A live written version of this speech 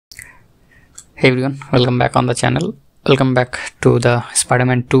Hey everyone, welcome back on the channel. Welcome back to the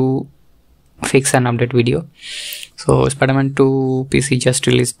Spider-Man 2 fix and update video. So Spider-Man 2 PC just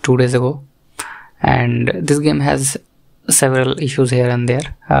released 2 days ago, and this game has several issues here and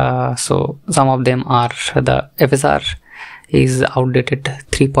there. So some of them are the FSR is outdated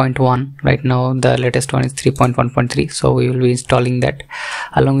 3.1. right now the latest one is 3.1.3, so we will be installing that.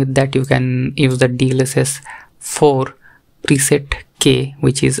 Along with that, you can use the DLSS 4 preset K,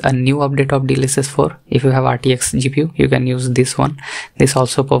 which is a new update of DLSS 4. If you have RTX GPU, you can use this one. This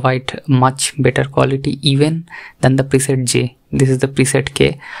also provide much better quality even than the preset J. This is the preset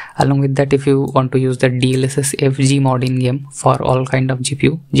K. Along with that, if you want to use the DLSS FG mod in game for all kind of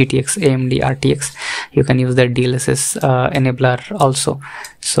GPU, GTX, AMD, RTX, you can use the DLSS enabler also.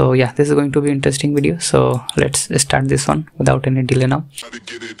 So yeah, this is going to be interesting video. So let's start this one without any delay now.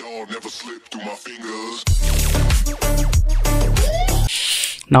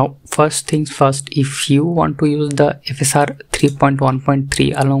 Now, first things first, if you want to use the FSR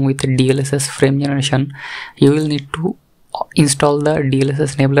 3.1.3 along with DLSS frame generation, you will need to install the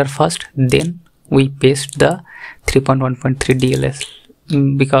DLSS enabler first, then we paste the 3.1.3 DLSS,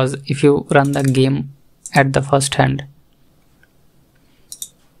 because if you run the game at the first hand,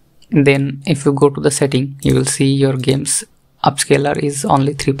 then if you go to the setting, you will see your game's upscaler is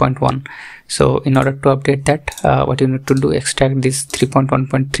only 3.1. So in order to update that, what you need to do, extract this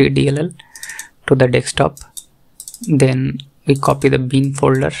 3.1.3 DLL to the desktop, then we copy the bin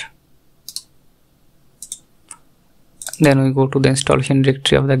folder, then we go to the installation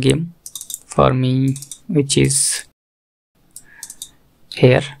directory of the game, for me which is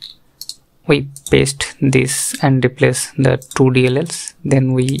here. We paste this and replace the 2 DLLs,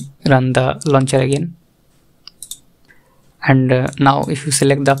 then we run the launcher again. And now if you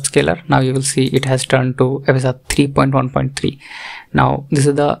select the upscaler, now you will see it has turned to FSR 3.1.3. Now this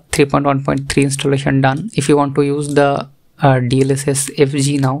is the 3.1.3 installation done. If you want to use the DLSS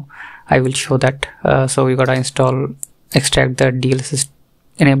FG now, I will show that. So we gotta extract the DLSS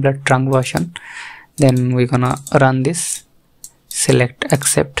enabler trunk version. Then we're gonna run this, select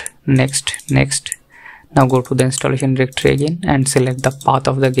accept, next. Now go to the installation directory again and select the path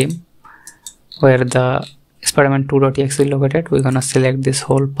of the game where the Spider-Man 2.exe is located. We're gonna select this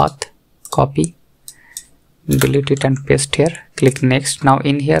whole path, copy, delete it and paste here, click next. Now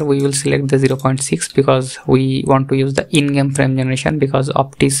in here we will select the 0.6 because we want to use the in-game frame generation, because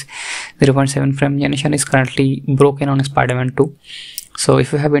Optis 0.7 frame generation is currently broken on Spider-Man 2. So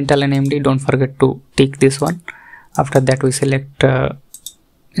if you have Intel and AMD, don't forget to tick this one. After that we select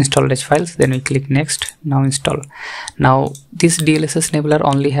install edge files, then we click next. Now install. Now this DLSS enabler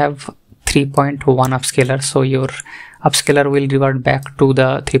only have 3.1 upscaler, so your upscaler will revert back to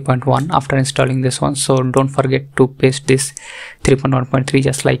the 3.1 after installing this one. So don't forget to paste this 3.1.3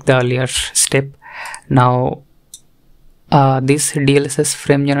 just like the earlier step. Now this DLSS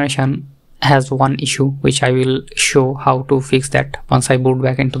frame generation has one issue which I will show how to fix that once I boot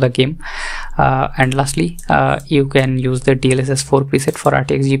back into the game. And lastly, you can use the DLSS 4 preset for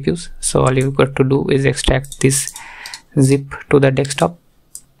RTX GPUs. So all you've got to do is extract this zip to the desktop,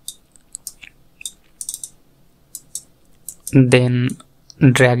 then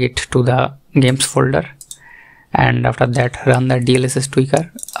drag it to the games folder, and after that run the DLSS tweaker.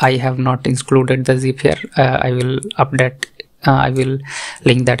 I have not included the zip here. I will update, I will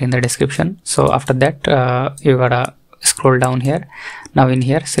link that in the description. So after that, you gotta scroll down here. Now in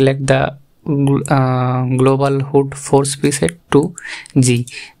here select the global HUD force preset to G.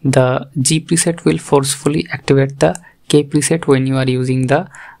 The G preset will forcefully activate the K preset when you are using the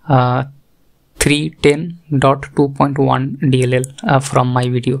 310.2.1 DLL from my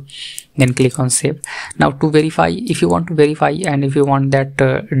video. Then click on save. Now to verify, if you want to verify and if you want that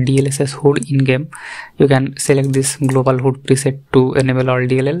DLSS HUD in game, you can select this global HUD preset to enable all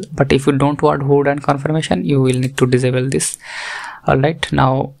DLL. But if you don't want HUD and confirmation, you will need to disable this. Alright,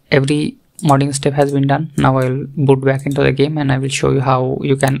 now every modding step has been done. Now I will boot back into the game and I will show you how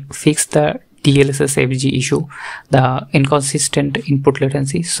you can fix the DLSS FG issue, the inconsistent input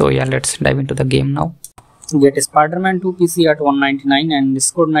latency. So yeah, let's dive into the game now. Get Spider-Man 2 PC at $199 and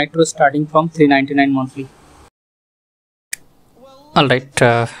Discord Nitro starting from $399 monthly. Alright,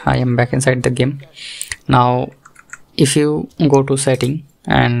 I am back inside the game. Now if you go to setting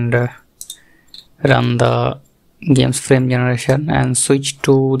and run the games frame generation and switch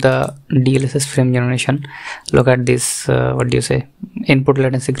to the DLSS frame generation, look at this input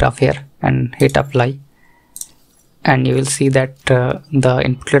latency graph here and hit apply, and you will see that the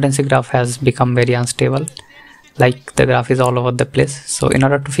input latency graph has become very unstable. like the graph is all over the place. So in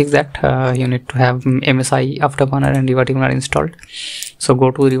order to fix that, you need to have MSI Afterburner and RivaTuner installed. So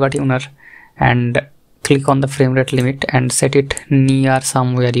go to RivaTuner and click on the frame rate limit and set it near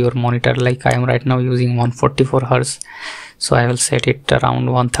somewhere your monitor. Like I am right now using 144 Hz, so I will set it around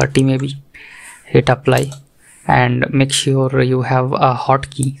 130 maybe. Hit apply and make sure you have a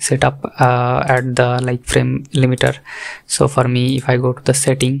hotkey set up at the frame limiter. So for me, if I go to the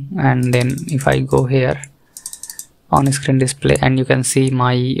setting and then if I go here on screen display, and you can see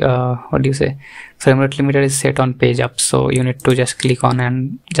my frame rate limiter is set on page up, so you need to just click on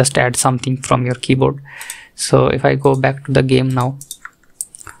and just add something from your keyboard. So if I go back to the game now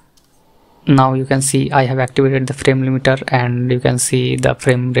you can see I have activated the frame limiter, and you can see the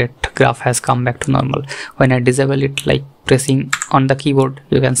frame rate graph has come back to normal. When I disable it, like pressing on the keyboard,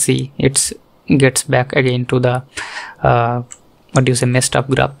 you can see it gets back again to the messed up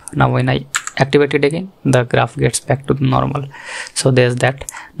graph. Now when I activate it again, the graph gets back to normal. So there's that.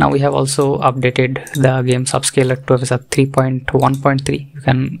 Now we have also updated the game subscaler to FSR 3.1.3. You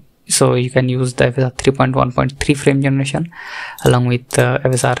can use the FSR 3.1.3 frame generation along with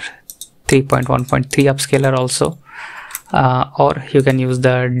FSR 3.1.3 upscaler also, or you can use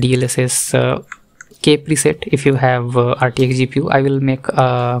the DLSS K preset if you have RTX GPU. I will make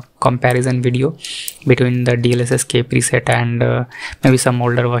a comparison video between the DLSS K preset and maybe some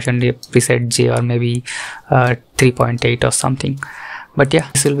older version preset J, or maybe 3.8 or something. But yeah,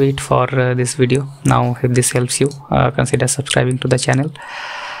 this will be it for this video. Now if this helps you, consider subscribing to the channel.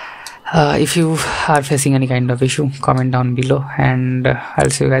 If you are facing any kind of issue, comment down below, and I'll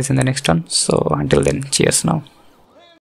see you guys in the next one. So until then, cheers now.